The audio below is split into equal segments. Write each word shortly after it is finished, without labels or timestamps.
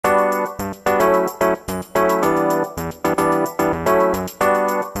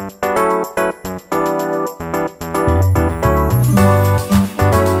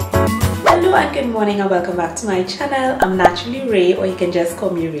morning and welcome back to my channel. I'm naturally Ray, or you can just call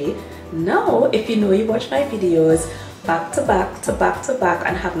me Ray. Now, if you know you watch my videos back to back to back to back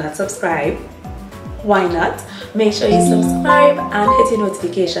and have not subscribed, why not? Make sure you subscribe and hit your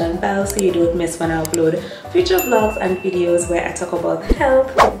notification bell so you don't miss when I upload future vlogs and videos where I talk about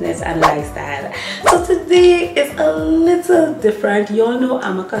health, fitness and lifestyle. So today is a little different. You all know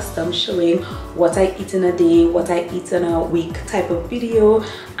I'm accustomed showing what I eat in a day, what I eat in a week type of video,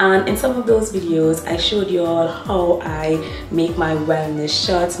 and in some of those videos I showed you all how I make my wellness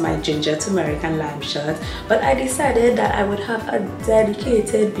shots, my ginger, turmeric and lime shots. But I decided that I would have a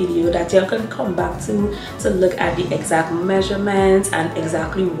dedicated video that you can come back to look at the exact measurements and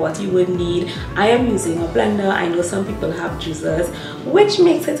exactly what you would need. I am using a blender. I know some people have juicers, which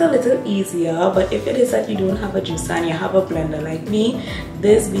makes it a little easier, but if it is that you don't have a juicer and you have a blender like me,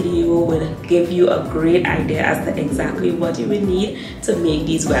 this video will give you a great idea as to exactly what you would need to make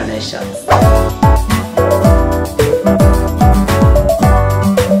these wellness shots.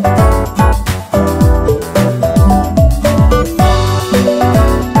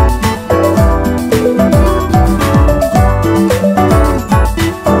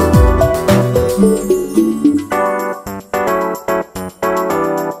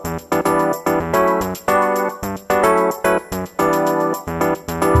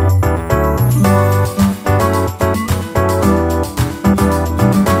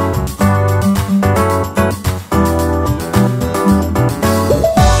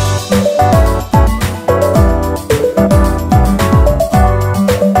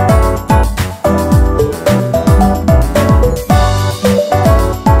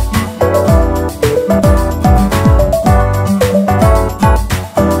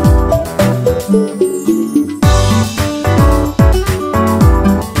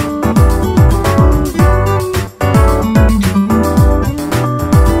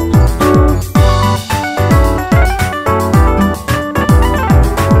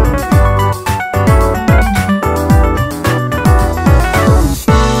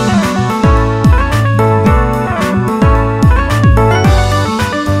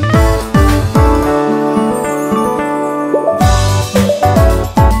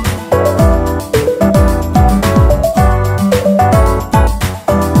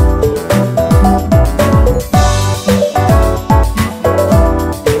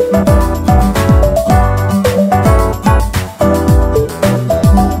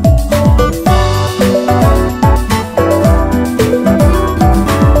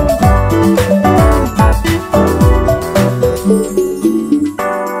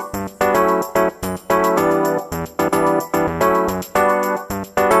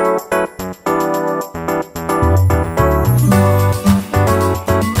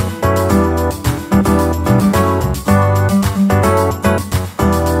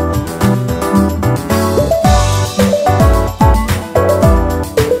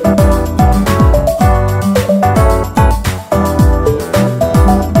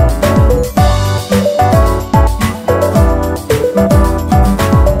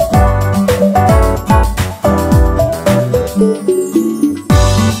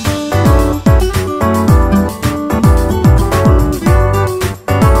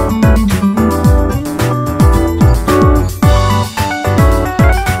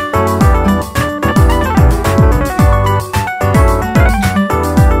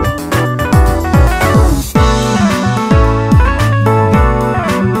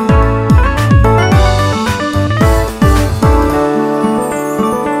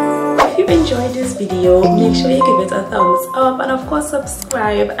 Make sure you give it a thumbs up and of course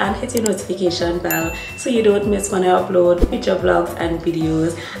subscribe and hit your notification bell so you don't miss when I upload future vlogs and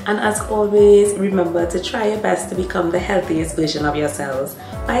videos. And as always, remember to try your best to become the healthiest version of yourselves.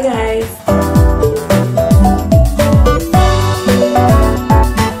 Bye guys.